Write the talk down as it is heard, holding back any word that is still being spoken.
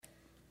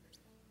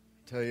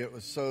Tell you, it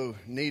was so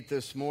neat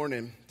this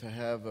morning to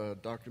have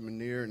Dr.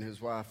 Munir and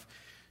his wife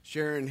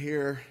Sharon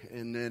here,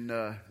 and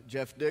then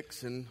Jeff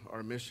Dixon,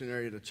 our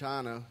missionary to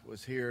China,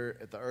 was here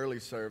at the early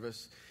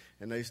service,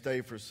 and they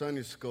stayed for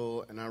Sunday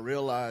school, and I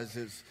realize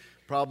it's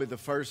probably the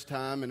first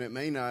time, and it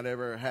may not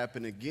ever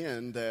happen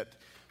again, that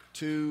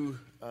two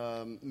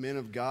men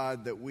of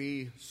God that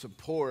we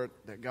support,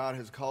 that God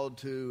has called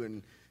to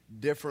in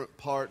different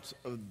parts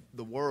of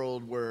the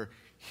world, were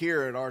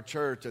here at our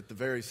church at the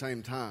very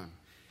same time.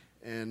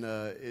 And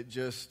it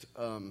just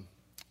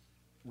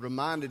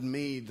reminded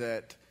me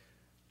that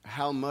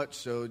how much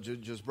so,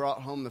 just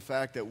brought home the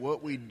fact that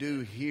what we do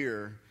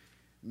here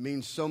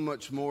means so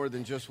much more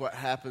than just what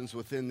happens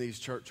within these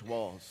church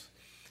walls.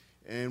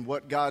 And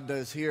what God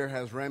does here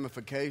has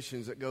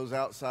ramifications that goes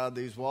outside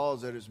these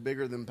walls, that it's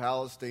bigger than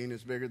Palestine,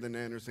 it's bigger than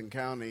Anderson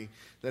County,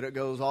 that it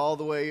goes all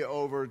the way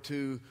over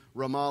to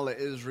Ramallah,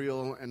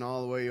 Israel, and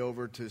all the way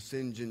over to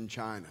Shenzhen,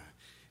 China.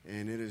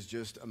 And it is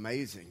just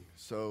amazing.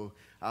 So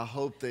I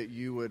hope that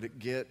you would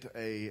get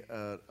a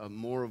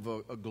more of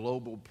a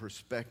global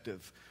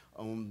perspective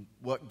on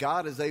what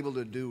God is able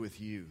to do with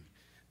you.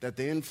 That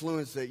the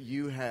influence that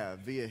you have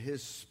via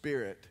His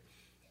Spirit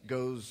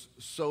goes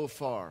so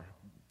far,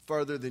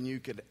 further than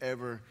you could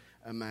ever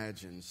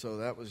imagine. So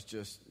that was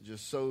just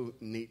so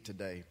neat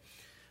today.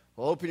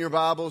 Well, open your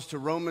Bibles to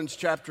Romans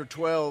chapter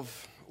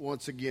 12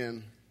 once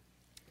again.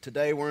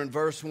 Today we're in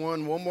verse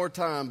 1 one more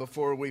time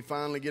before we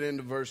finally get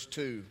into verse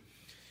 2.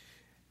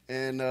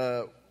 And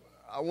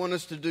I want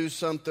us to do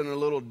something a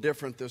little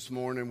different this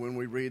morning when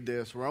we read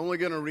this. We're only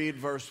going to read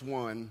verse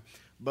 1,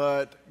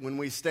 but when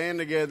we stand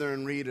together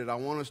and read it, I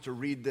want us to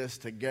read this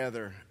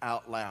together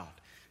out loud.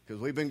 Because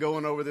we've been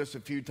going over this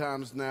a few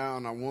times now,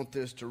 and I want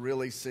this to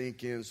really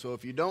sink in. So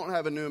if you don't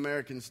have a New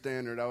American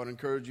Standard, I would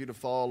encourage you to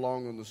follow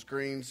along on the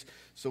screens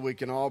so we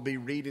can all be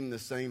reading the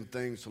same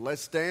thing. So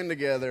let's stand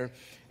together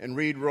and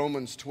read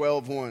Romans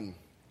 12:1.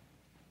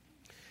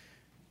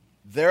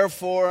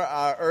 Therefore,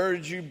 I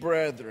urge you,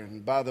 brethren,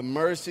 by the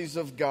mercies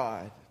of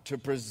God, to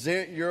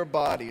present your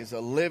bodies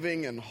a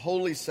living and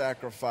holy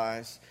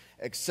sacrifice,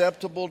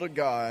 acceptable to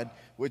God,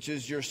 which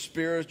is your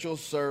spiritual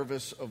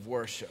service of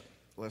worship.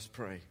 Let's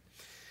pray.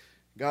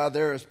 God,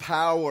 there is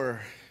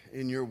power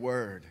in your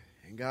word.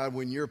 And God,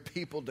 when your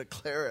people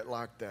declare it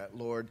like that,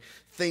 Lord,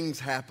 things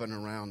happen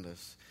around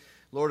us.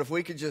 Lord, if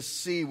we could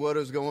just see what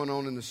is going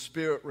on in the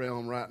spirit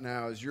realm right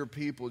now as your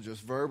people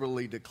just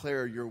verbally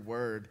declare your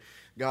word,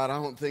 God,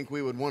 I don't think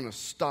we would want to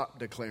stop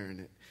declaring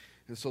it.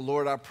 And so,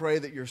 Lord, I pray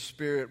that your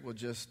Spirit will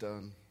just,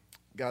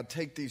 God,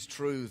 take these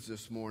truths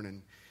this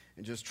morning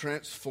and just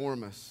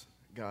transform us,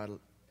 God.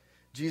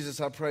 Jesus,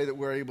 I pray that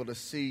we're able to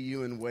see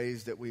you in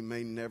ways that we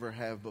may never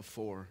have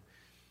before.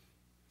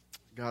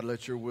 God,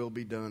 let your will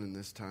be done in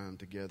this time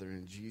together.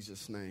 In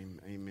Jesus' name,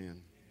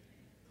 amen.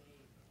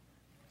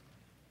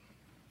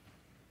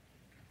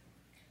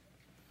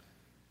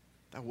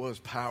 That was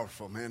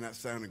powerful, man. That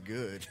sounded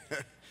good.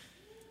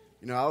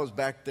 You know, I was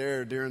back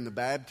there during the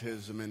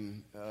baptism,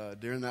 and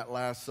during that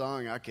last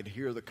song, I could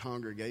hear the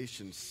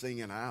congregation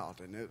singing out,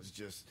 and it was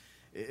just,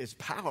 it's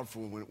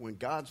powerful when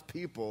God's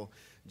people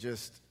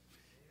just,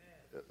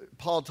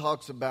 Paul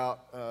talks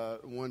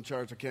about one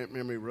church, I can't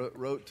remember, he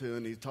wrote to,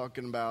 and he's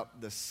talking about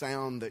the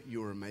sound that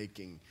you are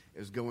making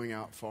is going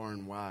out far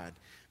and wide.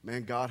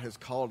 Man, God has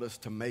called us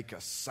to make a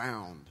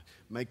sound,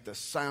 make the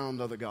sound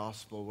of the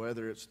gospel,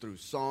 whether it's through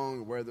song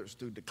or whether it's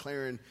through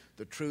declaring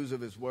the truths of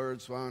his word.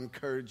 So I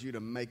encourage you to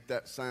make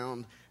that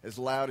sound as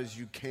loud as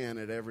you can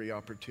at every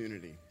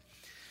opportunity.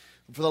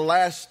 For the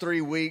last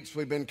 3 weeks,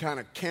 we've been kind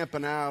of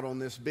camping out on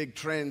this big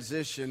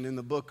transition in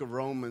the book of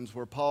Romans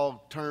where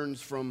Paul turns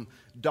from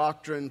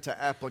doctrine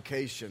to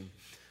application.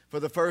 For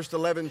the first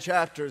 11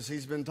 chapters,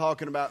 he's been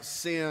talking about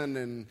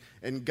sin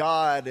and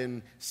God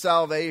and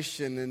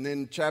salvation. And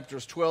then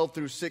chapters 12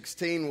 through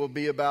 16 will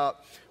be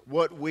about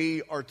what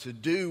we are to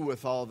do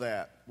with all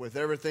that, with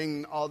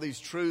everything, all these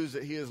truths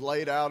that he has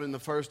laid out in the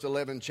first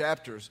 11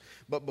 chapters.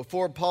 But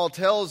before Paul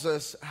tells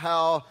us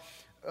how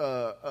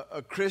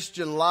a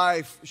Christian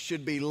life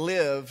should be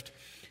lived,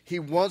 he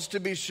wants to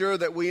be sure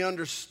that we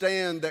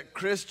understand that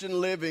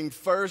Christian living,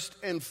 first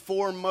and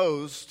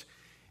foremost,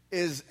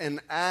 is an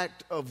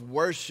act of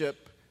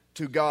worship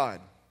to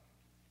God.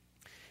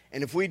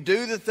 And if we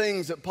do the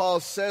things that Paul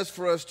says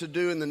for us to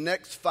do in the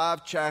next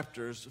 5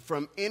 chapters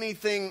from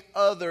anything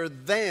other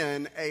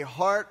than a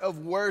heart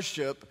of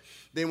worship,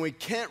 then we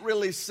can't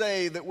really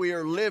say that we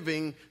are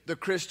living the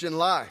Christian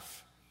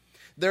life.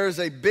 There is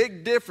a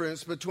big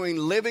difference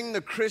between living the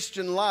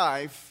Christian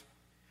life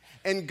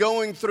and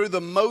going through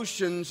the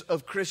motions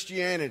of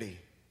Christianity.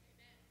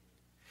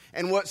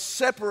 And what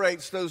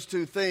separates those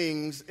two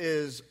things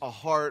is a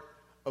heart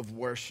of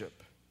worship.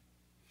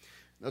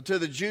 Now, to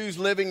the Jews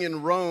living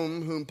in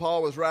Rome, whom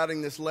Paul was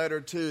writing this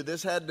letter to,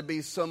 this had to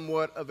be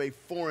somewhat of a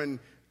foreign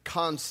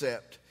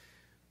concept,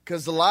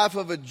 because the life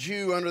of a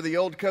Jew under the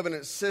Old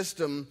Covenant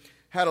system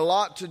had a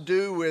lot to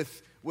do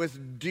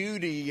with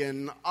duty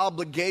and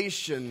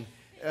obligation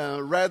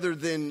rather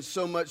than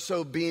so much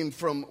so being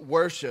from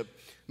worship.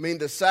 I mean,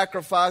 the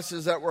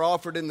sacrifices that were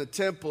offered in the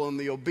temple and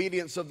the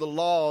obedience of the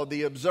law,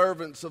 the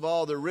observance of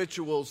all the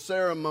rituals,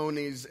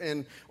 ceremonies,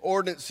 and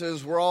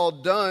ordinances were all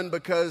done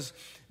because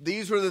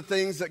these were the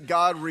things that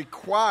God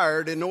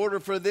required in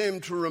order for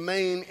them to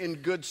remain in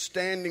good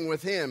standing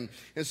with Him.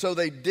 And so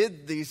they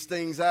did these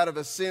things out of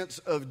a sense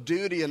of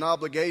duty and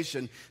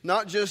obligation,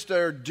 not just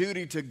their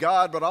duty to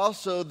God, but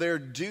also their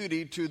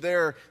duty to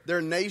their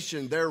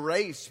nation, their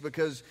race,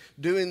 because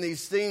doing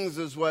these things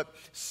is what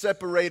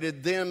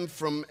separated them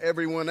from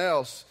everyone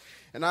else.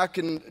 And I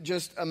can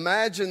just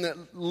imagine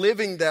that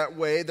living that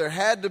way, there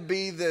had to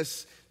be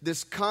this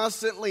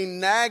constantly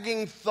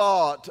nagging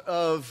thought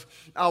of,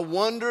 I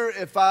wonder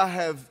if I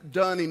have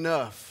done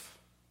enough.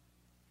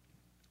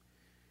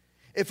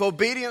 If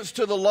obedience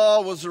to the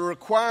law was a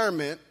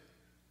requirement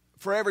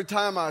for every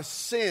time I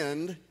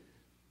sinned,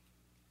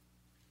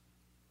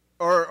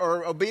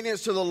 or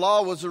obedience to the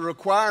law was a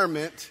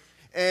requirement,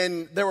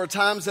 and there were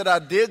times that I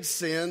did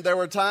sin, there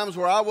were times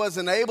where I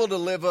wasn't able to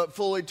live up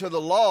fully to the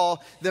law,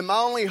 then my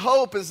only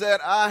hope is that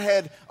I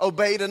had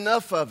obeyed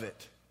enough of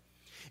it.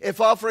 If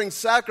offering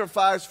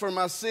sacrifice for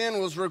my sin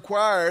was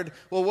required,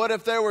 well, what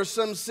if there were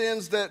some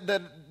sins that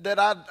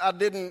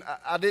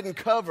I didn't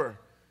cover?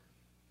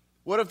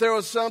 What if there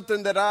was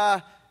something that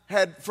I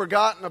had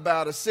forgotten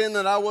about, a sin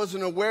that I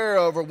wasn't aware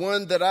of, or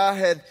one that I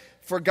had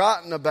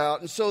forgotten about?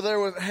 And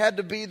so had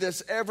to be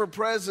this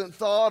ever-present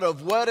thought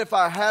of, what if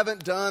I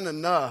haven't done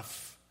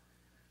enough?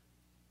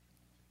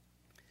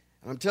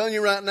 And I'm telling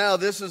you right now,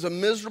 this is a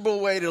miserable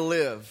way to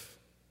live.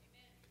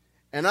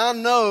 And I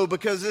know,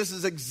 because this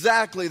is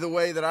exactly the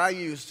way that I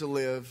used to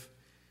live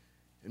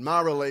in my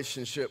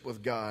relationship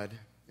with God.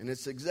 And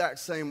it's the exact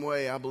same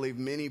way I believe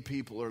many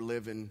people are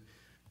living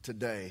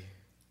today.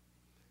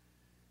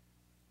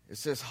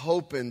 It's just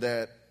hoping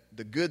that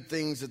the good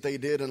things that they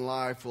did in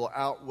life will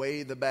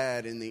outweigh the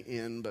bad in the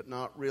end, but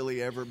not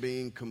really ever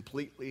being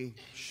completely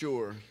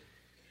sure.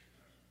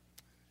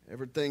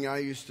 Everything I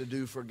used to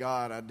do for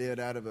God, I did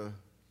out of a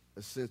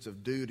sense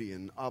of duty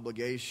and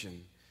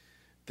obligation,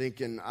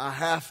 thinking I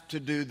have to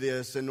do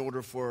this in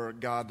order for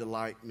God to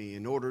like me,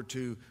 in order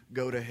to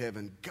go to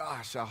heaven.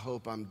 Gosh, I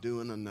hope I'm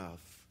doing enough.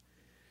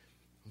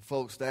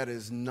 Folks, that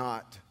is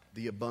not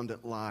the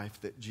abundant life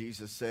that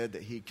Jesus said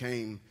that He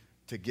came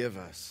to give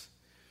us.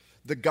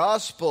 The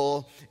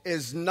gospel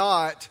is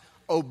not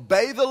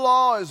obey the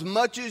law as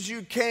much as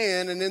you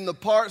can, and in the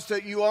parts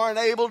that you aren't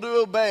able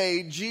to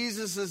obey,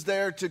 Jesus is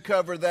there to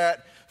cover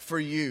that for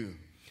you.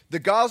 The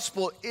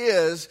gospel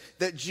is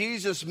that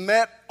Jesus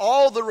met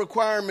all the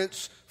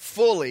requirements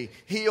fully.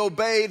 He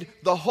obeyed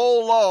the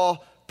whole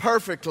law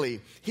perfectly.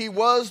 He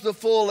was the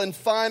full and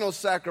final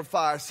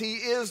sacrifice. He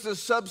is the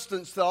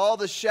substance that all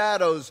the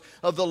shadows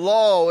of the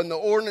law and the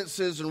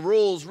ordinances and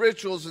rules,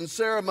 rituals and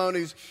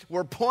ceremonies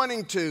were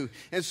pointing to.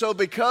 And so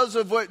because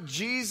of what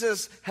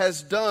Jesus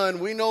has done,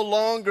 we no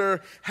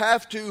longer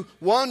have to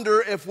wonder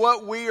if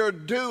what we are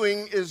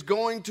doing is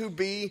going to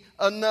be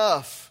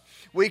enough.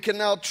 We can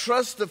now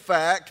trust the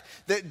fact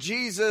that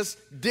Jesus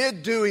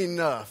did do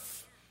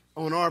enough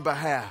on our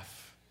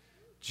behalf.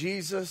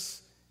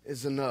 Jesus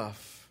is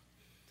enough.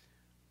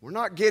 We're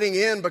not getting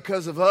in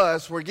because of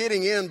us. We're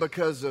getting in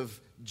because of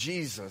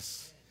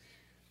Jesus.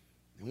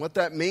 And what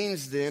that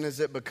means then is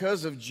that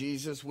because of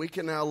Jesus, we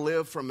can now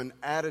live from an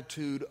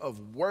attitude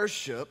of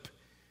worship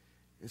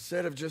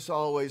instead of just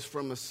always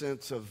from a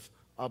sense of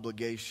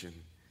obligation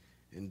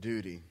and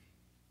duty.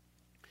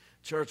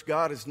 Church,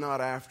 God is not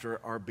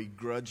after our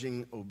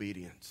begrudging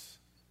obedience.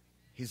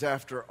 He's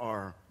after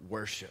our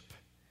worship.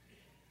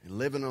 And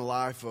living a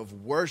life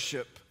of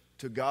worship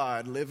to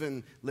God,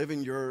 living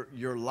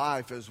your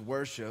life as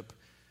worship,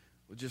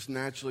 will just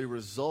naturally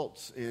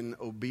results in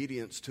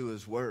obedience to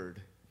His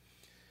Word.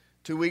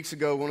 2 weeks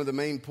ago, one of the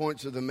main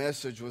points of the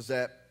message was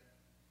that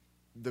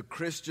the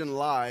Christian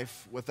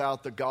life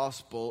without the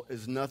gospel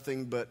is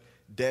nothing but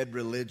dead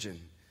religion.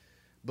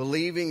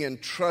 Believing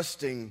and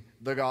trusting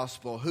the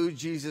gospel, who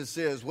Jesus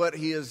is, what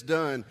He has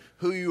done,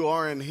 who you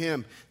are in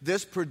Him.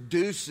 This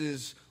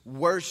produces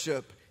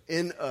worship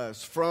in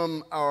us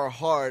from our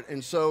heart.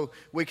 And so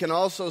we can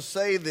also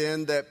say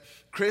then that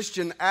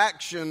Christian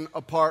action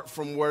apart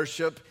from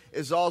worship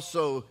is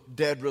also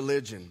dead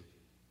religion.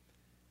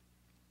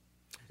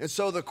 And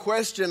so the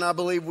question I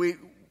believe we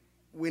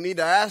need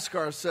to ask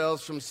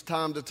ourselves from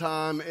time to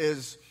time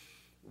is,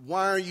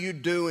 why are you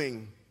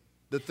doing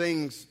the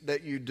things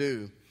that you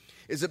do?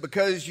 Is it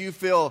because you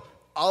feel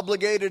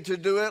obligated to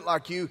do it,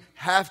 like you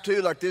have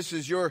to, like this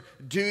is your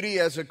duty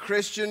as a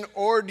Christian?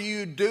 Or do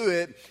you do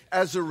it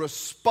as a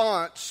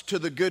response to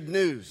the good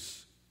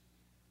news,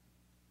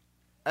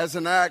 as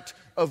an act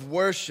of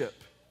worship?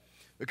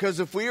 Because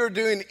if we are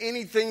doing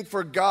anything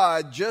for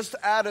God just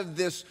out of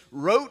this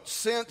rote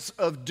sense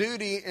of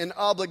duty and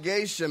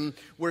obligation,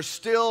 we're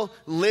still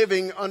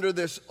living under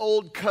this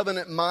old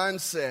covenant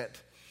mindset.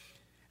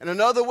 And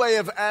another way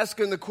of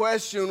asking the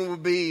question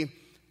would be,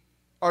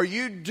 are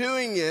you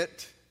doing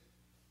it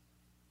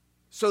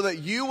so that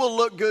you will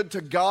look good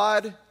to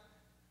God,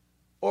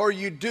 or are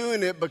you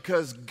doing it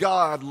because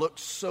God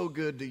looks so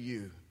good to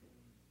you?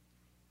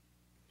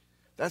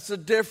 That's the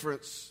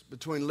difference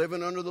between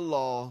living under the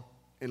law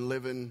and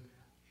living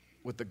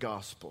with the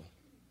gospel.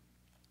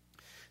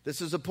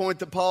 This is a point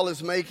that Paul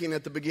is making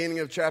at the beginning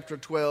of chapter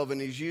 12, and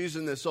he's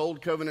using this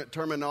old covenant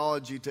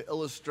terminology to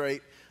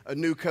illustrate a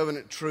new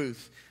covenant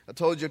truth. I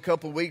told you a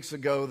couple weeks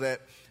ago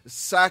that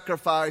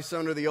sacrifice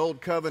under the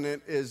old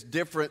covenant is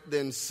different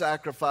than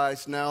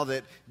sacrifice now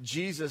that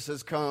Jesus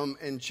has come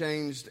and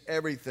changed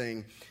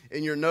everything.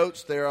 In your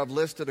notes there, I've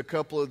listed a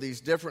couple of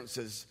these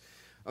differences.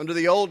 Under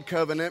the old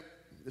covenant,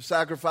 the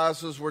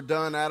sacrifices were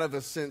done out of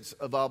a sense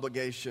of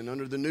obligation.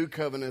 Under the new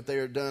covenant, they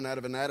are done out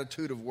of an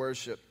attitude of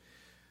worship.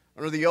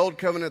 Under the old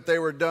covenant, they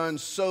were done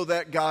so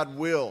that God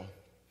will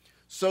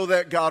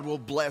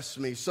bless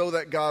me, so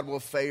that God will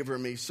favor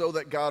me, so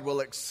that God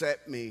will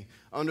accept me.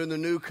 Under the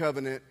new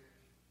covenant,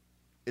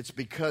 it's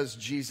because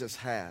Jesus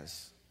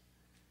has.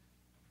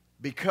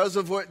 Because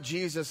of what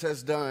Jesus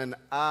has done,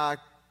 I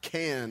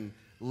can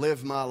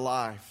live my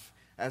life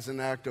as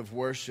an act of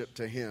worship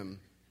to Him.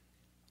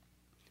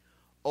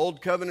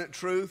 Old covenant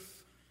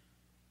truth,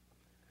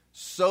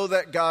 so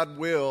that God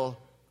will,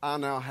 I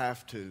now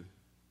have to.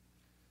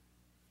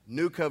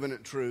 New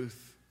covenant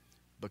truth,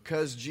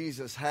 because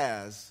Jesus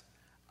has,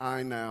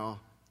 I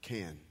now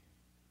can.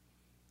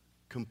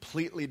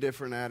 Completely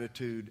different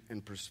attitude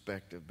and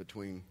perspective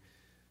between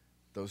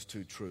those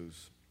two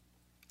truths.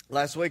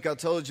 Last week I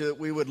told you that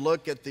we would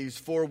look at these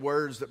 4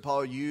 words that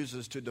Paul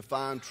uses to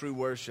define true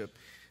worship.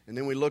 And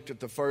then we looked at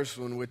the first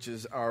one, which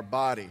is our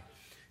body.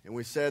 And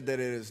we said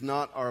that it is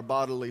not our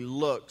bodily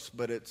looks,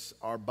 but it's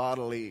our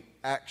bodily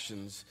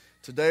actions.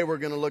 Today we're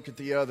going to look at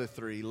the other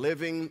 3,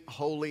 living,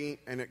 holy,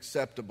 and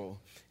acceptable.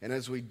 And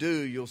as we do,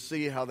 you'll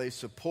see how they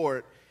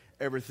support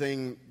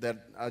everything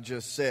that I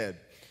just said.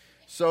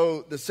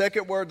 So the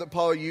second word that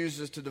Paul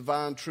uses to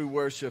define true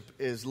worship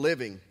is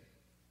living.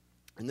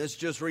 And this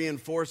just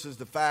reinforces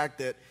the fact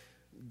that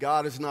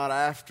God is not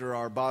after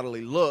our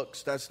bodily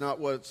looks. That's not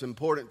what's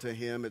important to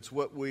Him. It's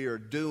what we are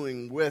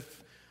doing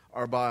with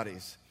our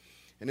bodies.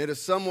 And it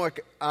is somewhat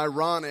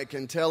ironic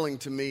and telling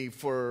to me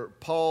for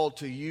Paul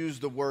to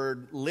use the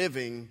word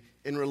living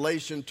in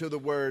relation to the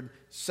word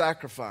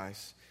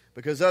sacrifice.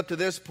 Because up to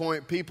this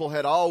point, people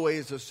had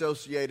always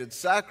associated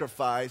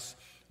sacrifice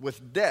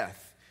with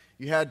death.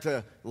 You had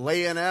to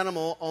lay an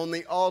animal on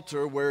the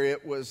altar where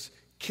it was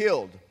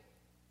killed.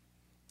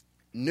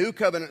 New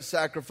covenant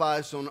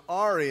sacrifice on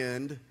our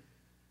end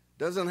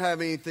doesn't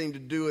have anything to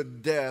do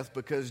with death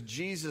because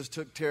Jesus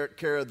took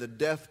care of the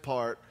death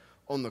part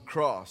on the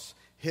cross.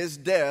 His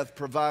death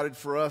provided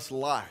for us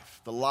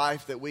life, the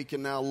life that we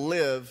can now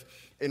live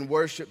in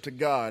worship to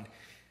God.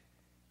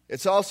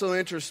 It's also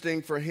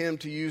interesting for him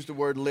to use the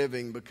word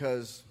living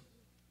because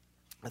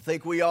I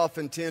think we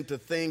often tend to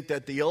think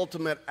that the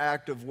ultimate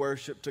act of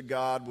worship to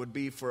God would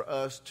be for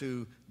us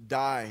to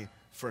die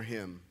for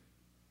Him.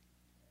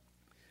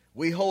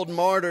 We hold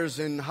martyrs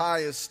in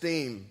high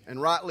esteem,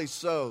 and rightly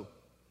so.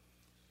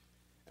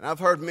 And I've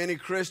heard many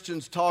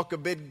Christians talk a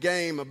big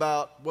game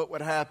about what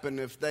would happen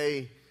if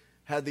they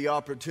had the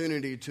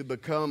opportunity to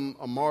become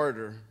a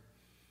martyr.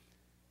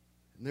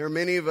 And there are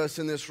many of us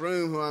in this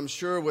room who I'm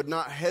sure would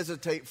not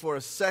hesitate for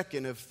a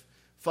second if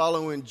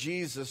following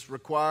Jesus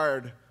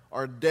required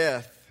our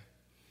death.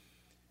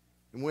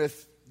 And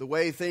with the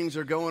way things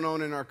are going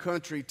on in our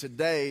country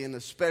today, and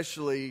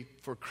especially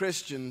for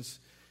Christians,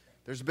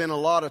 there's been a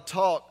lot of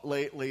talk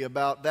lately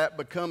about that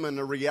becoming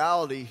a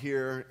reality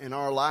here in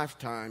our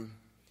lifetime,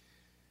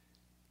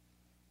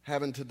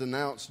 having to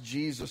denounce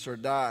Jesus or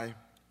die.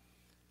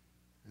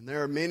 And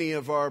there are many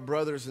of our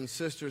brothers and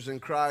sisters in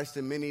Christ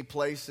in many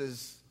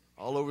places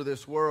all over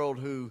this world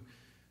who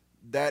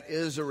that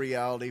is a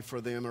reality for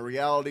them, a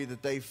reality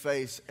that they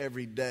face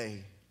every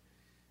day.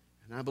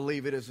 And I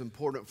believe it is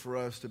important for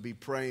us to be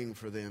praying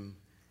for them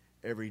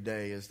every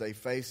day as they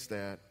face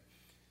that.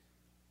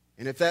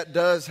 And if that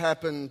does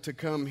happen to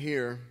come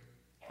here,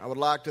 I would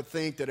like to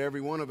think that every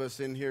one of us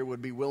in here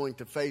would be willing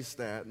to face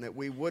that and that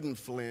we wouldn't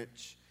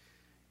flinch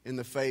in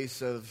the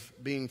face of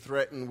being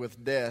threatened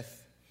with death.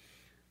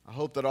 I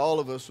hope that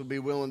all of us would be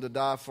willing to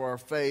die for our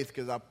faith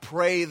because I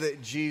pray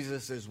that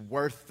Jesus is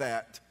worth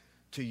that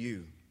to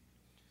you.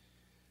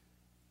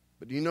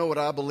 But do you know what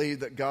I believe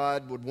that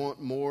God would want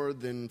more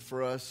than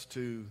for us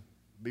to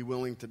be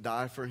willing to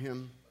die for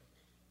Him?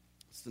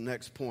 It's the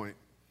next point.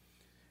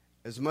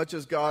 As much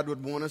as God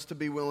would want us to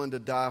be willing to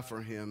die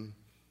for Him,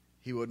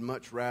 He would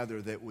much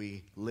rather that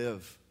we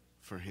live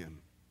for Him.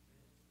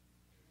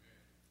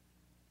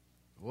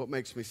 What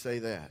makes me say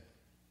that?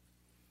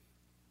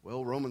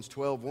 Well, Romans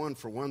 12:1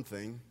 for one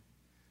thing.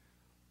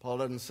 Paul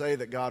doesn't say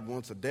that God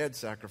wants a dead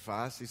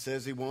sacrifice. He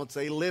says He wants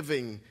a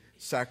living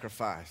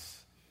sacrifice.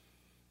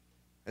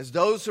 As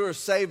those who are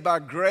saved by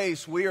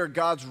grace, we are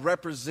God's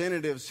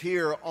representatives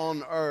here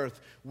on earth.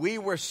 We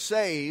were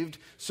saved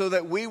so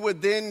that we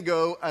would then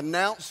go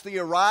announce the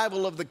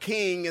arrival of the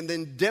King and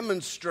then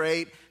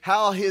demonstrate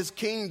how His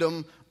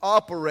kingdom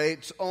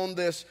operates on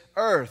this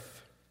earth.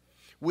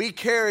 We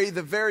carry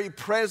the very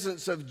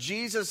presence of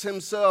Jesus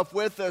Himself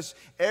with us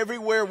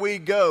everywhere we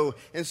go.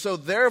 And so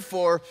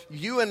therefore,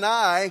 you and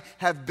I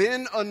have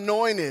been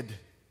anointed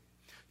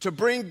to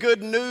bring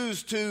good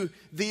news to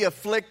the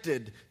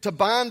afflicted, to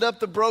bind up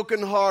the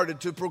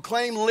brokenhearted, to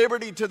proclaim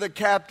liberty to the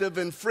captive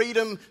and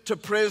freedom to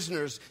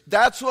prisoners.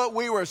 That's what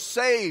we were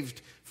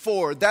saved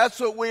for. That's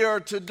what we are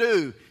to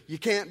do. You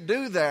can't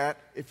do that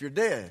if you're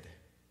dead.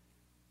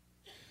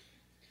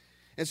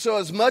 And so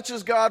as much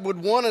as God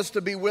would want us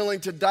to be willing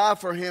to die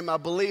for Him, I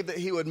believe that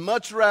He would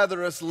much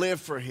rather us live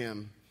for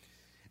Him.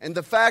 And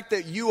the fact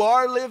that you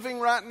are living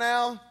right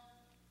now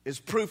is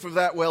proof of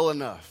that well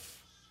enough.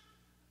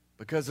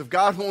 Because if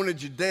God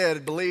wanted you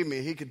dead, believe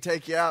me, He could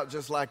take you out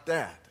just like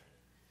that.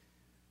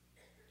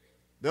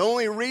 The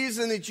only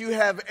reason that you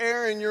have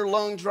air in your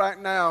lungs right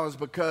now is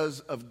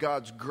because of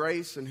God's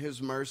grace and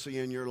His mercy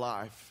in your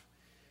life.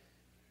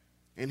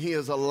 And He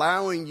is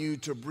allowing you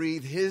to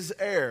breathe His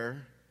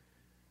air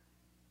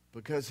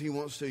because He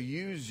wants to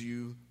use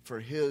you for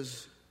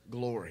His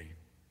glory.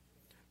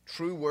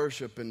 True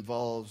worship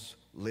involves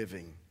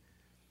living.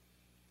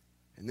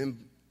 And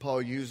then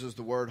Paul uses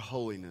the word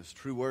holiness.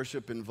 True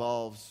worship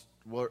involves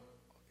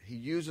he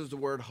uses the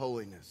word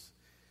holiness.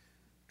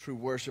 True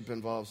worship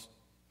involves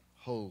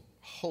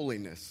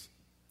holiness.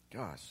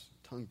 Gosh,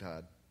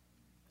 tongue-tied.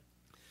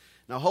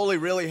 Now, holy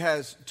really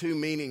has two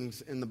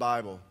meanings in the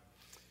Bible.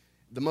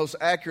 The most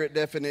accurate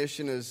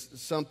definition is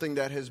something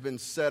that has been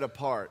set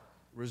apart,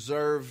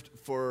 reserved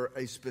for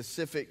a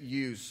specific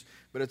use.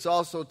 But it's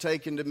also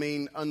taken to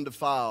mean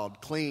undefiled,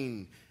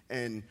 clean,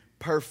 and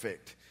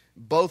perfect.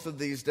 Both of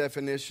these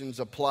definitions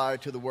apply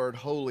to the word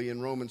holy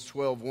in Romans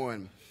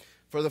 12:1.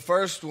 For the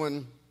first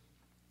one,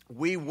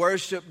 we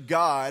worship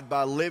God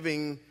by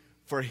living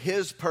for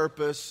His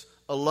purpose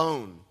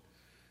alone.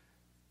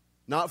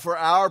 Not for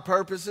our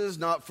purposes,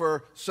 not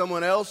for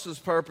someone else's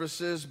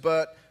purposes,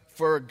 but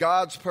for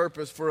God's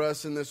purpose for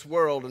us in this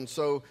world. And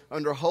so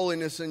under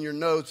holiness in your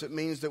notes, it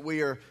means that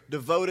we are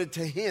devoted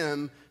to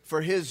Him for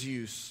His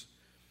use.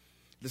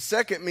 The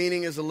second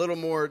meaning is a little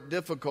more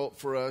difficult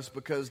for us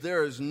because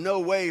there is no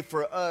way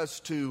for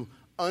us to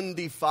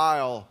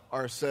undefile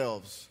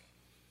ourselves.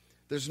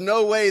 There's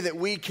no way that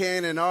we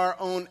can, in our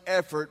own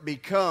effort,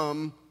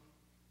 become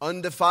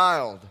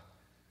undefiled.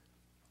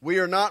 We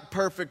are not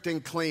perfect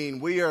and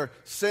clean. We are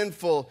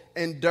sinful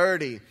and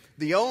dirty.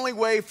 The only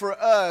way for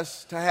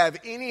us to have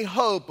any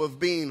hope of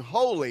being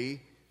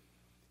holy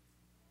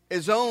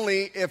is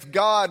only if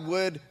God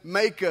would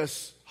make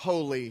us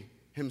holy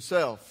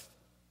Himself.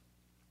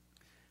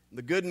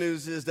 The good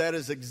news is that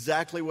is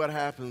exactly what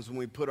happens when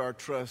we put our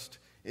trust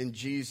in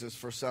Jesus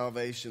for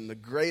salvation. The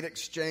great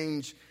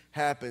exchange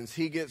happens.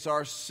 He gets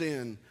our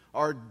sin,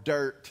 our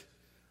dirt,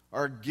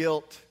 our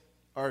guilt,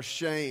 our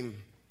shame,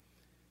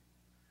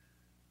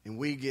 and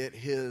we get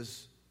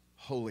His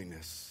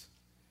holiness.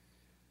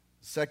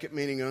 The second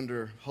meaning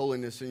under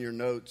holiness in your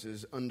notes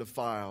is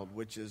undefiled,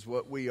 which is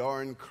what we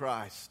are in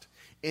Christ.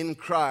 In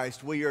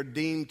Christ, we are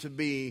deemed to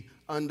be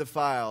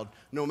undefiled.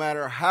 No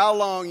matter how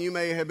long you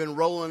may have been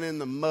rolling in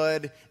the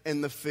mud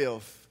and the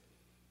filth,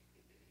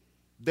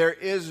 there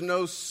is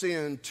no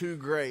sin too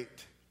great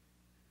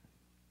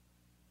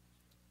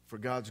for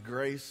God's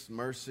grace,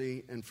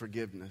 mercy, and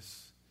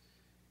forgiveness.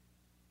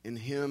 In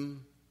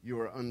Him, you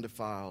are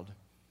undefiled.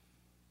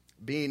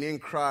 Being in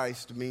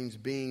Christ means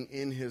being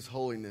in His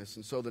holiness.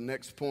 And so the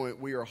next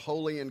point, we are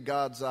holy in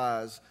God's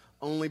eyes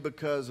only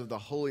because of the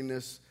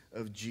holiness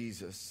of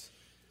Jesus.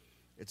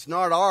 It's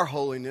not our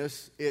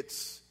holiness,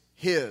 it's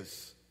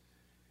His.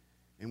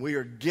 And we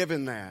are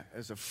given that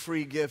as a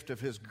free gift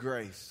of His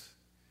grace.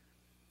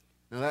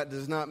 Now that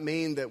does not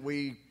mean that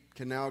we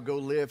can now go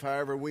live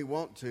however we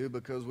want to,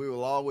 because we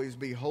will always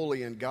be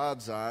holy in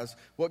God's eyes.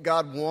 What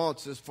God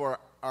wants is for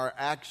our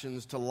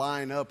actions to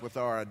line up with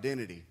our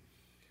identity,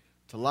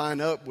 to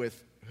line up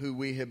with who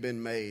we have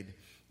been made.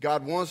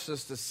 God wants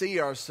us to see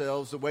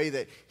ourselves the way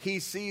that He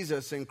sees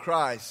us in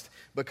Christ,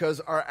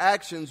 because our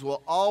actions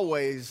will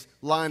always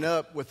line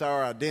up with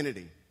our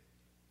identity.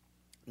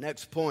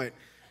 Next point,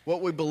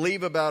 what we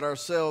believe about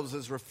ourselves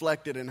is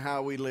reflected in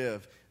how we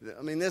live.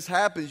 I mean, this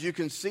happens. You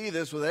can see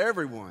this with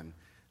everyone.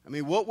 I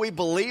mean, what we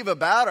believe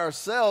about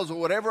ourselves, or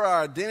whatever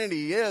our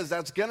identity is,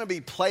 that's going to be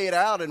played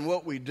out in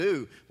what we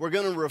do. We're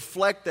going to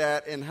reflect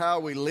that in how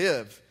we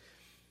live.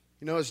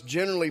 You know, it's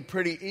generally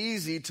pretty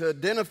easy to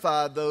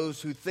identify those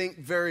who think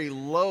very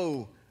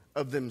low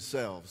of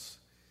themselves.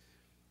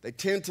 They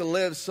tend to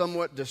live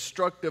somewhat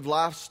destructive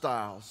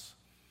lifestyles.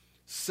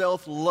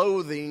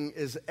 Self-loathing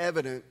is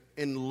evident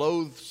in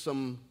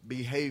loathsome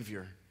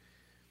behavior.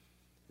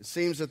 It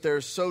seems that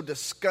they're so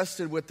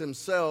disgusted with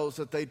themselves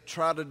that they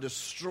try to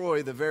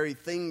destroy the very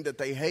thing that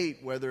they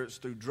hate, whether it's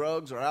through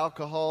drugs or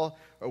alcohol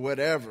or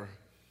whatever.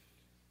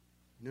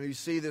 You know, you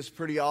see this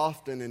pretty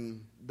often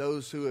in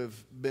those who have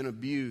been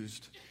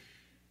abused.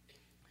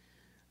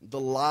 The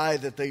lie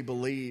that they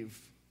believe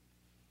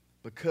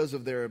because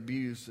of their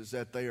abuse is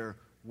that they are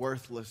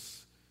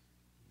worthless,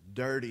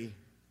 dirty,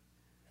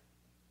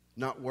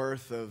 not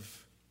worth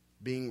of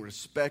being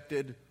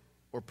respected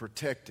or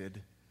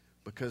protected,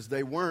 because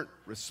they weren't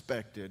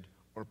respected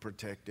or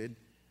protected.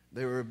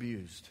 They were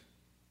abused.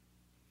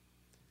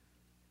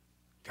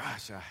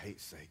 Gosh, I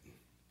hate Satan.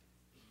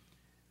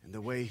 And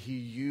the way he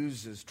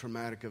uses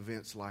traumatic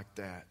events like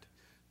that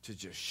to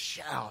just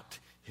shout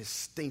his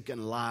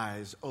stinking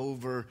lies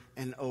over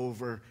and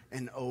over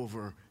and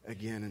over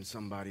again in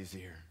somebody's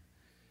ear.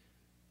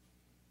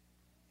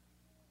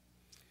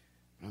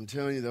 I'm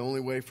telling you, the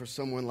only way for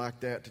someone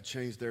like that to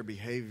change their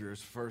behavior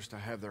is first to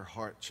have their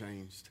heart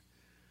changed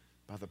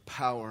by the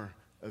power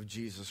of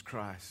Jesus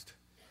Christ.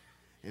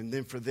 And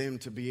then for them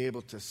to be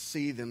able to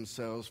see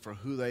themselves for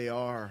who they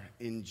are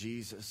in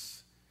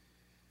Jesus.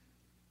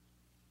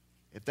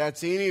 If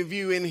that's any of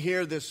you in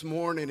here this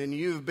morning and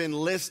you've been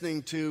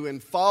listening to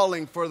and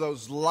falling for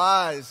those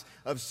lies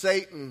of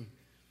Satan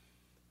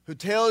who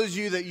tells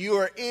you that you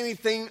are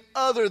anything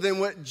other than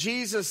what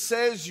Jesus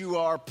says you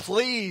are,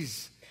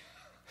 please,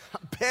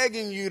 I'm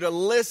begging you to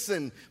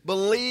listen,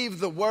 believe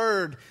the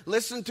word,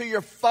 listen to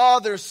your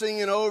Father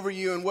singing over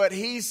you and what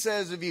he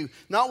says of you,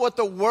 not what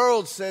the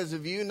world says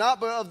of you, not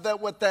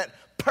what that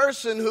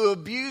person who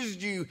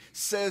abused you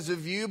says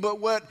of you, but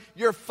what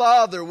your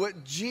Father,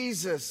 what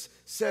Jesus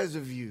says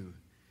of you.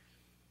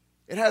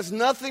 It has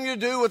nothing to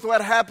do with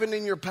what happened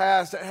in your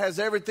past. It has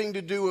everything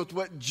to do with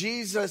what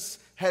Jesus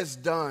has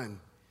done.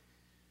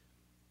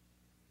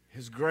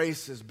 His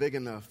grace is big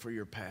enough for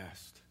your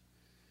past.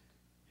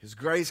 His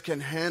grace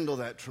can handle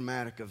that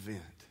traumatic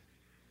event.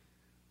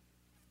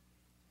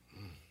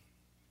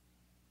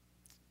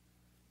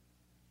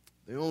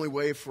 The only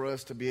way for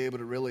us to be able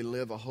to really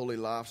live a holy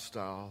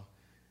lifestyle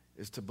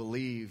is to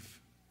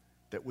believe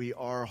that we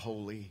are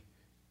holy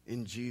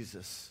in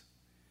Jesus.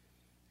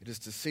 It is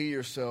to see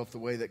yourself the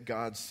way that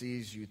God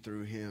sees you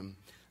through him.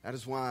 That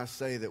is why I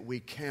say that we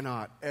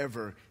cannot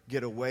ever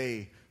get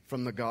away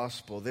from the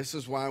gospel. This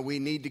is why we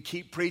need to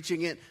keep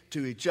preaching it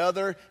to each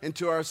other and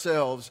to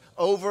ourselves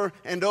over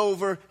and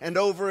over and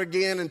over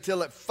again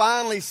until it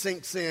finally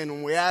sinks in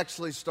and we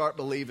actually start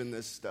believing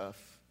this stuff.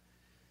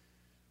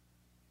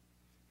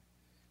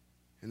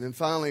 And then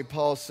finally,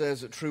 Paul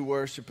says that true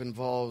worship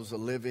involves a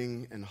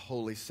living and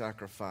holy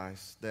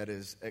sacrifice that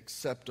is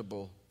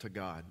acceptable to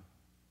God.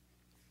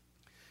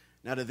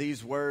 Now, do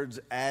these words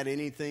add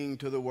anything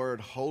to the word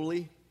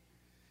holy?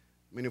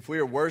 I mean, if we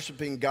are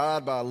worshiping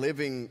God by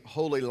living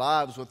holy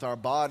lives with our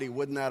body,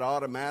 wouldn't that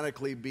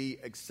automatically be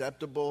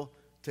acceptable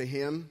to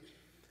him?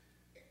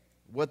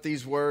 What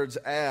these words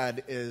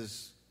add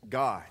is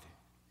God.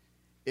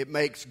 It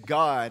makes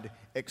God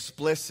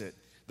explicit.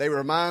 They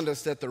remind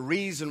us that the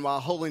reason why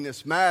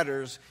holiness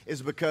matters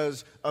is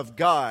because of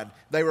God.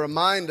 They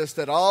remind us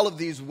that all of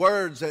these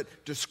words that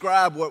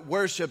describe what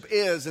worship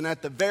is, and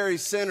at the very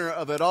center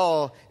of it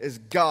all is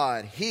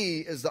God. He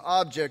is the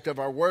object of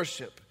our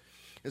worship.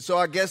 And so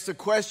I guess the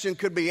question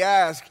could be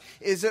asked,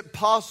 is it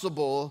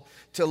possible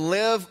to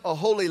live a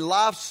holy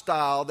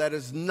lifestyle that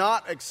is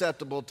not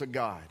acceptable to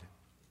God?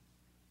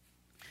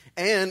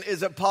 And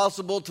is it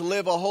possible to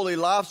live a holy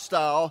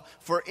lifestyle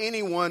for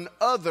anyone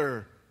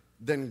other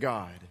than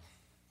God?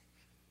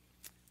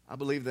 I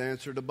believe the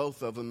answer to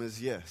both of them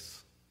is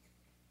yes.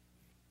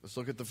 Let's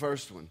look at the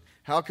first one.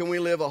 How can we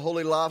live a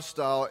holy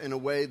lifestyle in a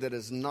way that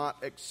is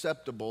not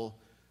acceptable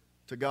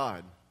to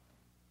God?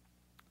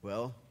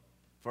 Well,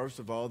 first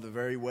of all, the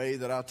very way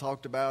that I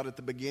talked about at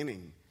the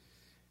beginning.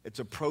 It's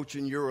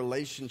approaching your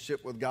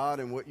relationship with God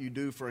and what you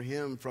do for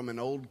him from an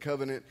old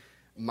covenant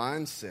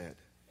mindset.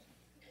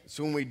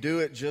 So when we do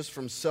it just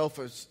from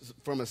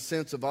a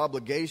sense of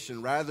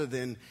obligation rather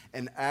than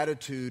an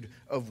attitude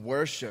of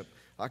worship.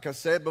 Like I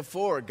said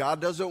before, God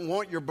doesn't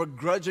want your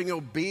begrudging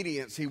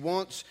obedience. He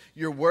wants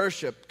your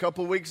worship. A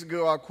couple weeks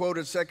ago, I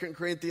quoted 2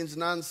 Corinthians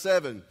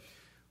 9:7,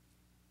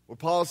 where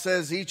Paul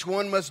says, each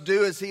one must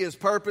do as he has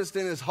purposed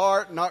in his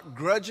heart, not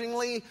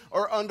grudgingly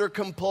or under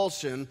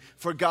compulsion,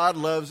 for God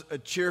loves a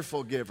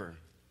cheerful giver.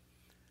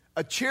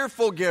 A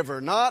cheerful giver,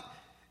 not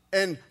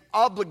an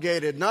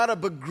obligated, not a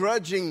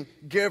begrudging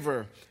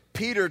giver.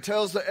 Peter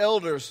tells the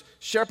elders,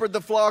 shepherd the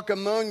flock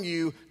among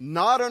you,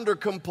 not under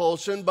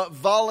compulsion, but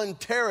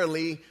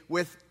voluntarily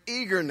with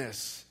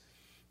eagerness.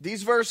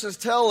 These verses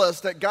tell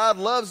us that God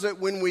loves it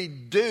when we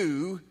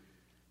do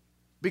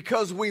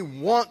because we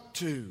want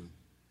to,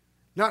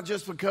 not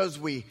just because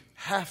we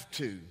have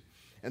to.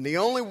 And the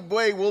only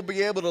way we'll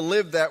be able to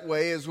live that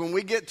way is when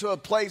we get to a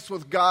place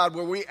with God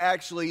where we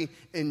actually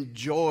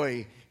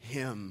enjoy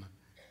him.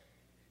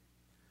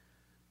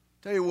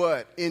 Tell you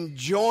what,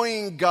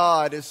 enjoying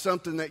God is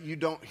something that you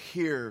don't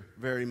hear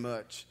very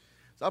much.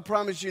 So I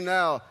promise you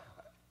now,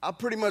 I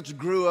pretty much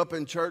grew up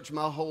in church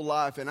my whole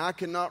life, and I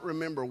cannot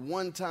remember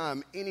one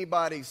time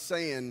anybody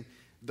saying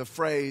the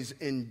phrase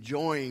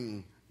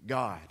enjoying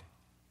God.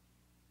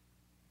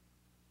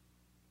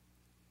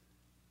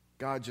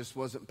 God just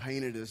wasn't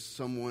painted as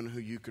someone who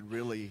you could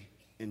really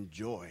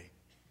enjoy.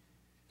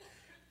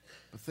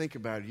 But think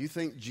about it. You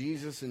think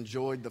Jesus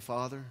enjoyed the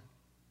Father?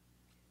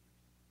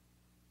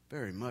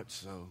 Very much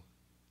so.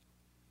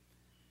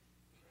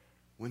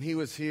 When he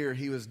was here,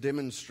 he was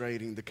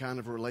demonstrating the kind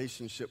of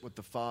relationship with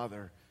the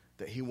Father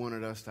that he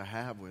wanted us to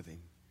have with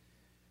him.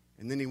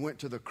 And then he went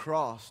to the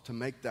cross to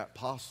make that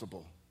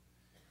possible.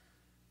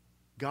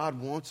 God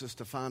wants us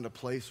to find a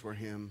place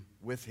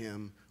with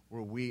him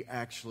where we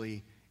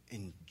actually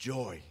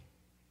enjoy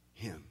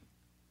Him.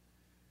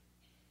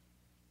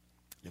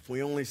 If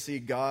we only see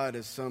God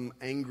as some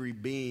angry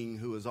being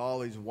who is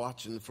always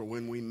watching for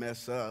when we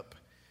mess up,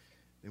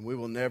 then we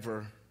will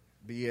never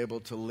be able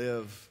to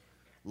live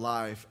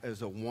life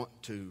as a want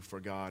to for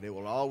God. It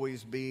will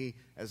always be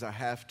as I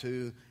have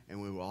to,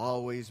 and we will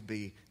always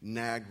be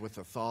nagged with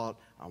the thought,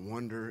 I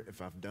wonder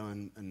if I've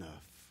done enough.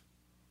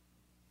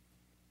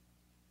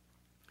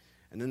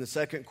 And then the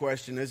second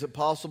question, is it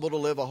possible to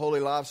live a holy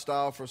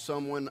lifestyle for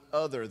someone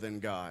other than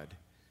God?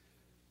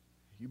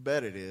 You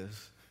bet it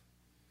is.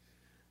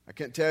 I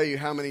can't tell you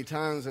how many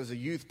times as a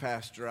youth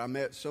pastor I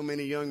met so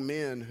many young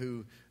men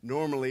who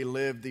normally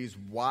lived these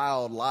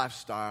wild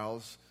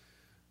lifestyles,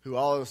 who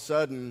all of a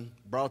sudden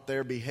brought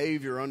their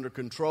behavior under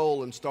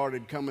control and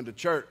started coming to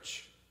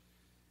church.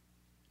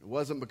 It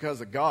wasn't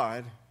because of God.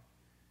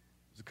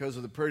 It was because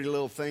of the pretty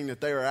little thing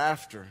that they were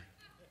after.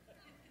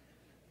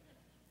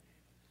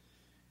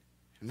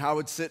 And I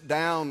would sit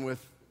down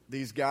with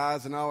these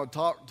guys and I would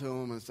talk to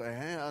them and say,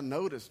 hey, I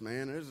noticed,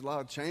 man, there's a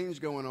lot of change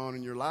going on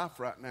in your life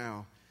right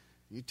now.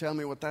 You tell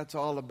me what that's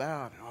all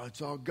about. Oh,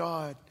 it's all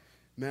God.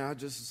 Man, I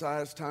just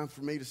decided it's time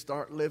for me to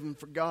start living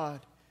for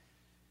God.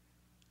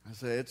 I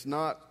say, it's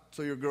not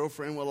so your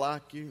girlfriend will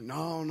like you.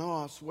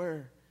 No, I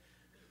swear.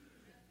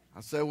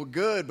 I say, well,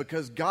 good,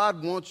 because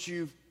God wants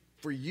you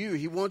for you.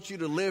 He wants you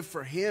to live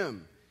for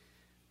Him.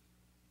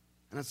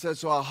 And I said,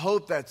 so I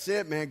hope that's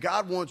it, man.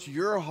 God wants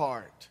your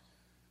heart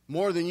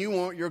more than you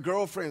want your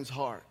girlfriend's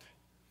heart.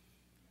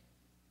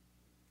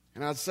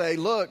 And I'd say,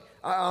 look,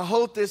 I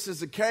hope this is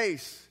the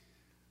case.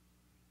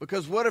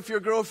 Because what if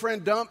your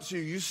girlfriend dumps you?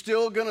 You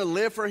still going to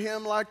live for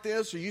Him like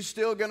this? Are you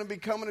still going to be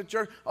coming to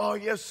church? Oh,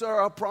 yes,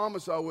 sir, I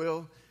promise I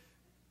will.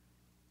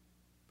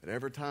 But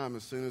every time,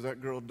 as soon as that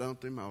girl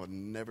dumped him, I would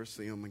never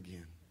see him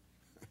again.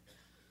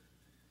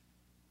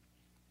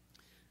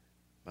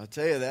 I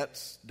tell you,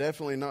 that's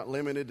definitely not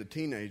limited to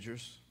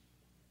teenagers.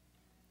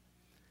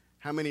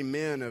 How many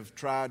men have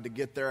tried to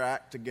get their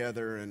act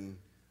together and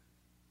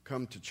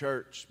come to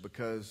church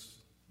because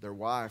their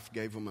wife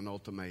gave them an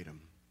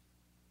ultimatum?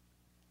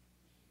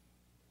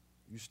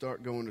 You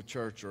start going to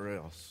church or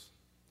else.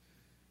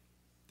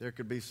 There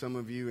could be some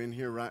of you in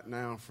here right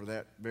now for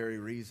that very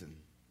reason.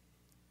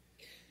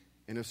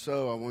 And if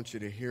so, I want you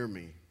to hear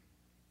me.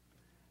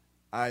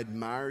 I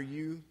admire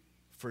you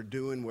for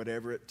doing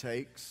whatever it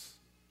takes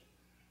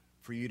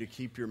for you to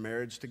keep your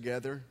marriage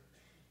together,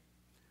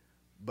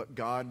 but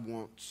God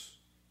wants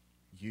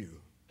you.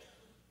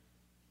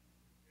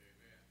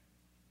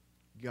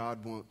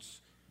 God wants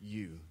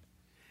you.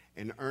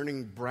 And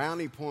earning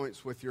brownie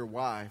points with your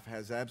wife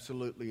has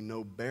absolutely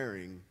no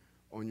bearing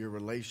on your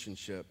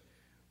relationship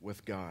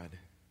with God.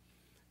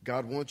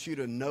 God wants you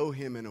to know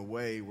Him in a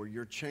way where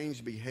your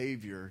changed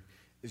behavior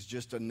is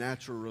just a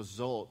natural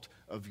result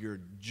of your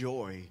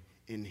joy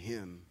in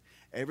Him.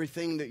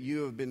 Everything that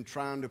you have been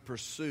trying to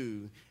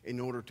pursue in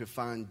order to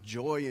find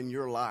joy in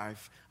your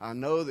life, I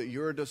know that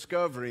you're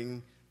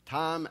discovering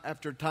time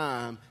after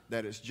time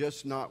that it's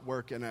just not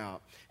working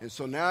out. And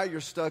so now you're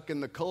stuck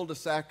in the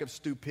cul-de-sac of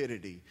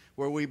stupidity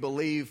where we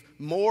believe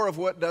more of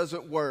what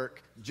doesn't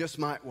work just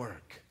might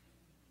work.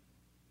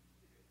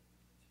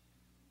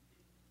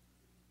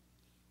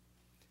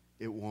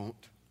 It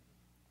won't.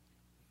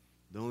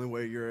 The only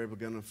way you're ever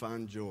going to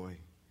find joy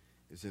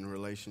is in a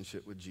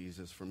relationship with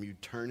Jesus, from you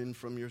turning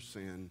from your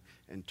sin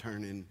and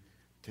turning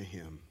to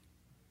Him.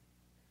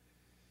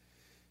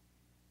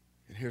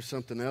 And here's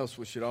something else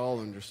we should all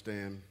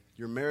understand.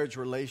 Your marriage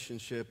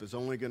relationship is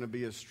only going to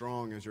be as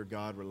strong as your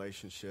God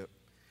relationship.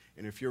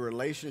 And if your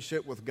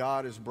relationship with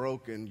God is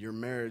broken, your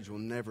marriage will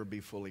never be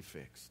fully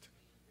fixed.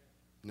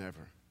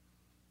 Never.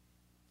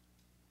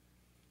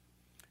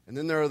 And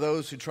then there are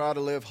those who try to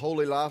live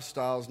holy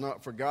lifestyles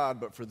not for God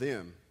but for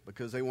them,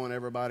 because they want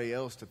everybody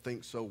else to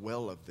think so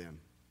well of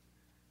them.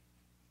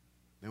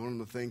 They want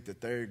them to think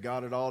that they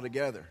got it all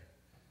together.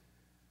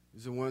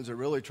 These are the ones that are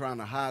really trying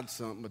to hide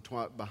something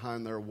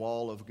behind their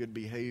wall of good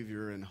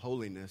behavior and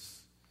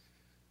holiness.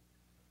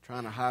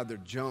 Trying to hide their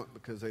junk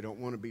because they don't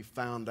want to be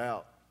found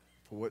out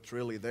for what's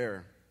really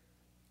there.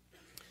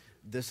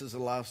 This is a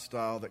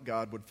lifestyle that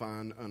God would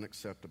find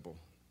unacceptable.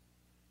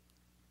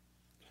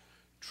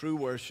 True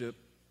worship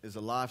is a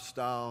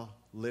lifestyle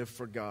live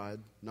for God,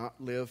 not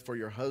live for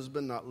your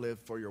husband, not live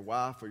for your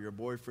wife or your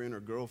boyfriend or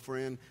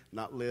girlfriend,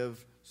 not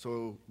live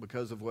so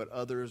because of what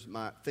others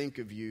might think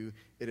of you.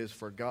 It is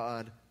for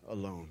God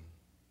alone.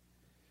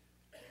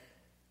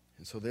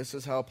 And so this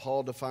is how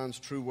Paul defines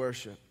true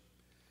worship.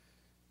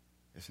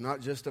 It's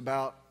not just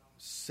about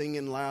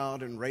singing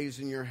loud and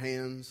raising your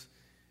hands.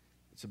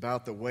 It's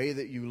about the way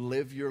that you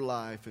live your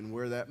life and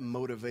where that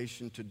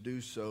motivation to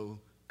do so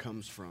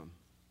comes from.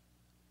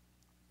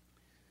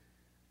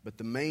 But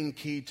the main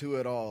key to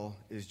it all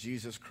is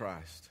Jesus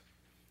Christ.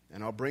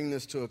 And I'll bring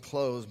this to a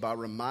close by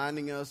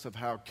reminding us of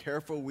how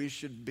careful we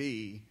should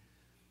be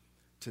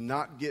to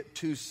not get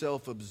too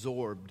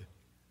self-absorbed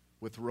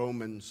with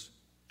Romans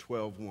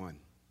 12:1.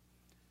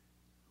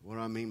 What do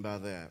I mean by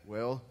that?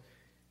 Well,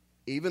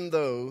 even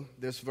though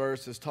this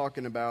verse is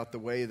talking about the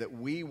way that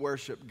we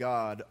worship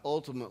God,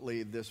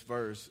 ultimately this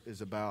verse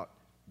is about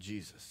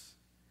Jesus.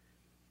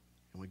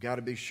 And we got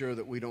to be sure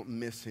that we don't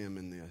miss him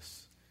in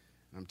this.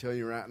 And I'm telling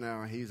you right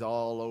now, he's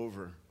all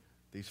over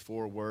these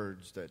 4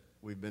 words that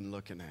we've been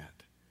looking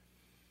at.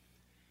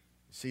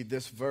 See,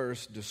 this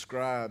verse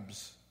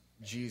describes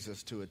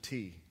Jesus to a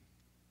T.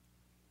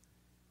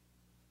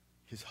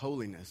 His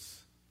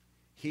holiness.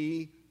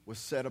 He was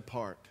set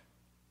apart,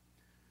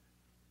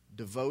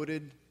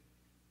 devoted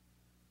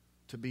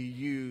to be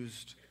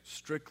used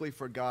strictly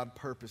for God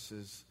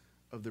purposes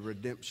of the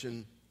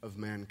redemption of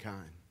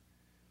mankind.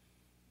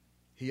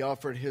 He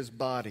offered his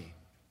body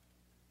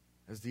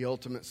as the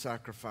ultimate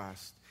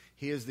sacrifice.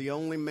 He is the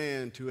only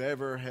man to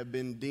ever have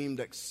been deemed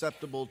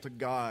acceptable to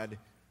God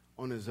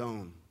on his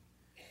own.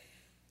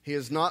 He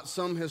is not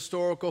some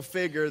historical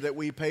figure that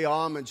we pay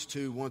homage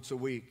to once a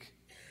week.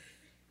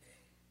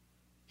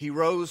 He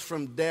rose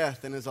from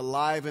death and is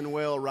alive and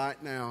well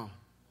right now,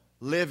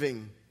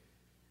 living.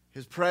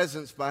 His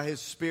presence by his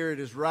Spirit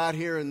is right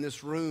here in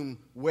this room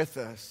with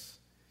us.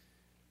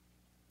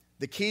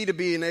 The key to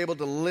being able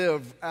to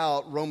live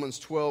out Romans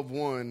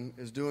 12:1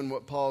 is doing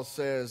what Paul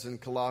says in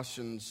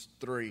Colossians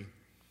 3,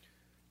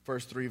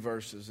 first 3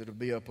 verses. It'll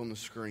be up on the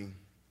screen.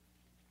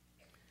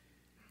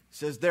 It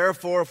says,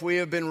 therefore, if we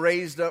have been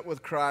raised up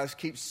with Christ,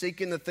 keep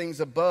seeking the things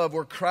above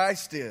where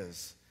Christ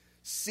is,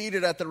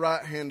 seated at the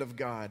right hand of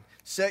God.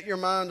 Set your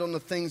mind on the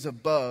things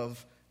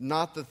above,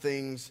 not the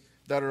things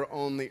that are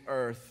on the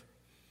earth.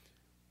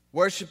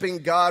 Worshiping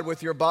God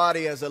with your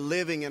body as a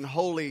living and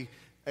holy,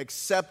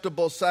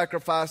 acceptable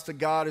sacrifice to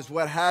God is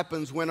what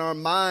happens when our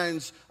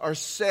minds are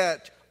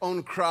set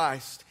on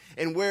Christ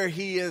and where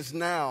he is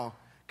now,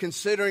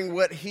 considering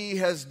what he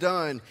has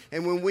done.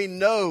 And when we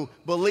know,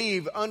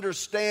 believe,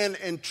 understand,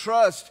 and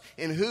trust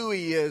in who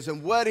he is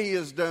and what he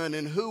has done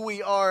and who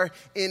we are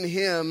in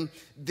him,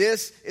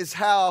 this is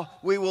how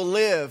we will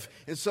live.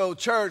 And so,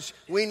 church,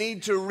 we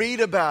need to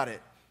read about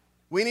it.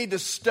 We need to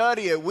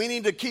study it. We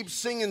need to keep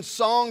singing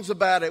songs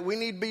about it. We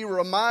need to be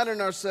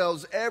reminding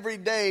ourselves every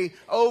day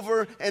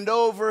over and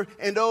over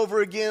and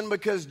over again,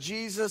 because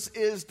Jesus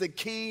is the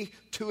key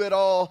to it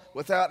all.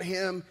 Without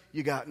him,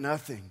 you got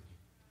nothing.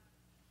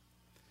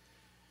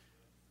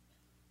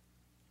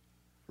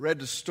 Read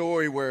the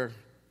story where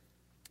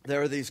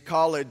there were these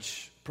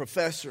college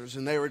professors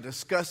and they were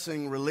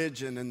discussing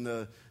religion and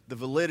the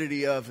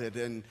validity of it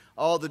and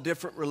all the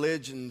different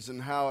religions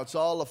and how it's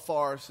all a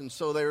farce. And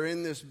so they were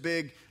in this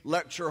big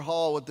lecture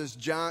hall with this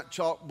giant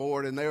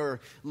chalkboard, and they were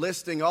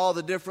listing all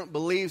the different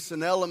beliefs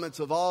and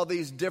elements of all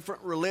these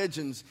different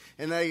religions.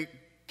 And they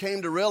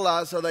came to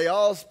realize how they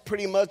all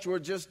pretty much were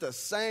just the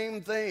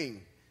same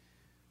thing.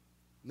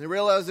 And they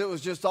realized it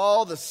was just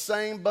all the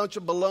same bunch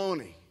of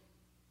baloney.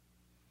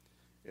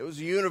 It was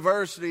a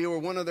university where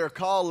one of their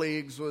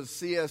colleagues was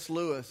C.S.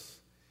 Lewis.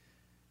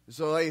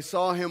 So they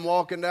saw him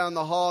walking down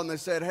the hall and they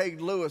said, hey,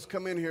 Lewis,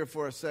 come in here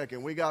for a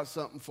second. We got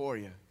something for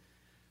you.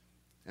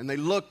 And they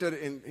looked at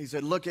it and he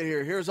said, look at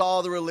here. Here's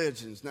all the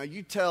religions. Now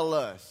you tell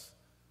us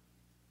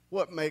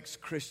what makes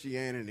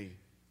Christianity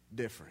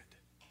different.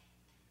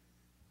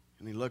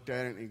 And he looked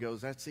at it and he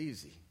goes, that's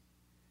easy.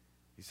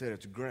 He said,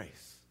 it's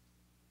grace.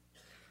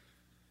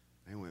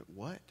 They went,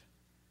 what?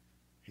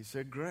 He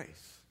said,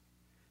 grace.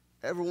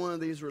 Every one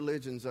of these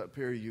religions up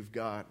here you've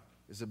got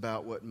is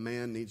about what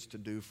man needs to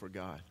do for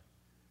God.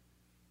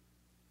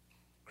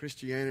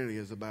 Christianity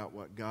is about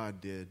what God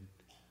did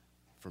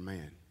for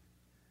man,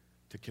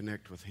 to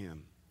connect with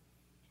him.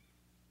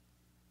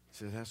 He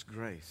said, that's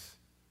grace.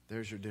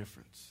 There's your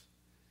difference.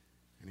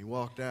 And he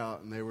walked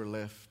out and they were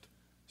left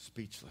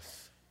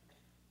speechless.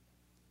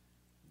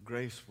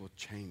 Grace will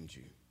change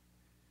you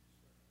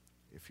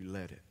if you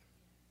let it.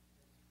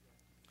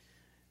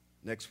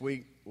 Next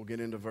week, we'll get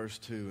into verse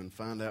 2 and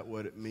find out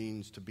what it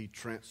means to be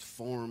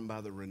transformed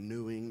by the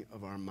renewing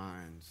of our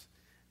minds.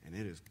 And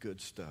it is good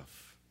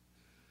stuff.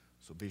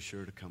 So be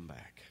sure to come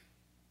back.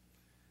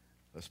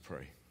 Let's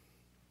pray.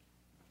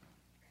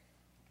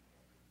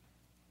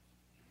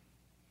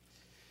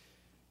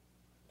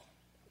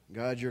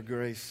 God, your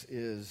grace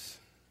is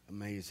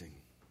amazing.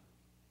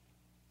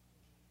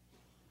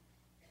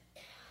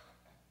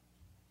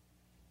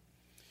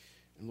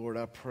 And Lord,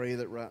 I pray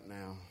that right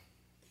now,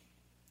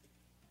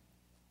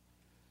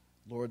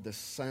 Lord, the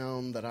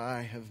sound that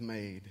I have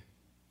made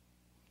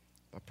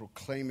by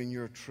proclaiming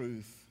your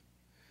truth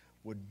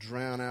would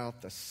drown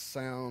out the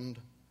sound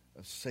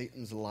of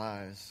Satan's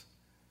lies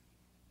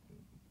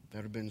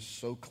that have been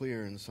so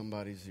clear in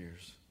somebody's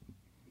ears.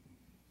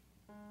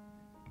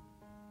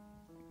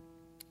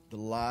 The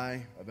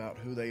lie about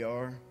who they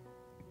are,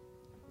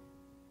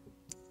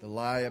 the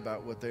lie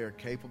about what they are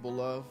capable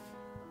of,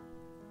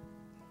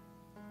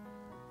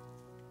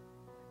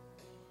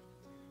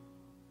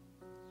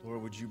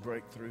 Lord, would you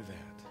break through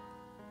that?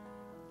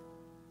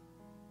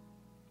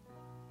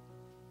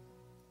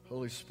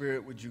 Holy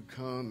Spirit, would you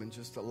come and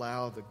just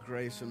allow the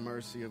grace and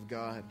mercy of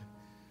God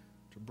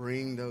to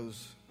bring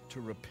those to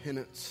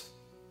repentance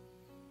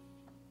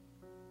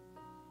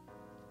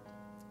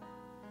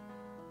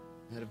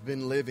that have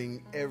been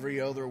living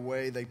every other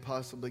way they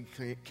possibly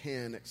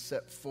can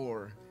except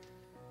for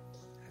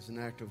as an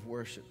act of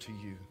worship to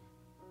you.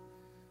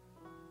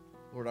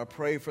 Lord, I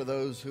pray for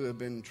those who have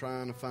been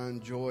trying to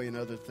find joy in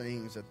other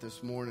things, that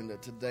this morning,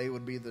 that today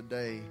would be the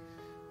day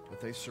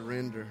that they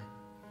surrender.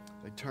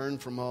 They turn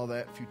from all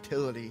that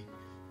futility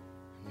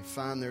and they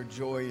find their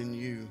joy in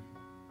you.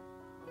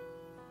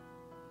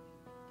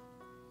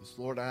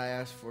 So Lord, I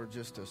ask for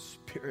just a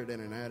spirit and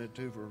an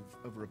attitude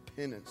of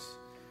repentance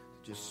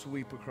to just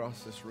sweep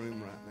across this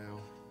room right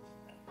now.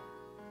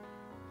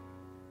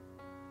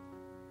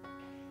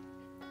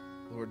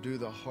 Lord, do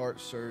the heart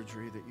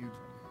surgery that you've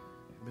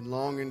been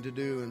longing to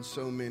do in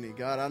so many.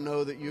 God, I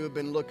know that you have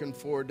been looking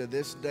forward to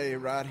this day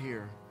right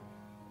here.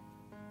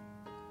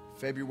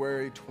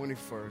 February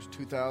 21st,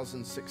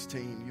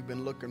 2016. You've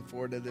been looking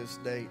forward to this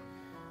date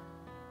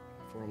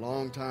for a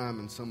long time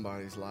in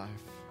somebody's life.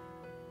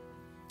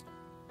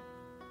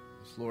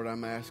 So Lord,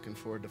 I'm asking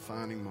for a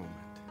defining moment.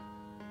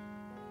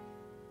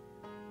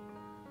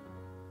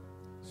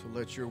 So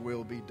let your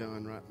will be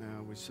done right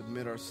now. We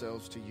submit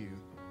ourselves to you.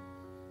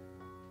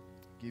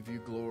 Give you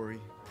glory,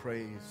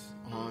 praise,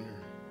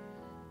 honor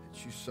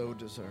that you so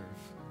deserve.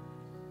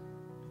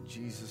 In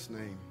Jesus'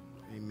 name,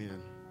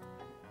 amen.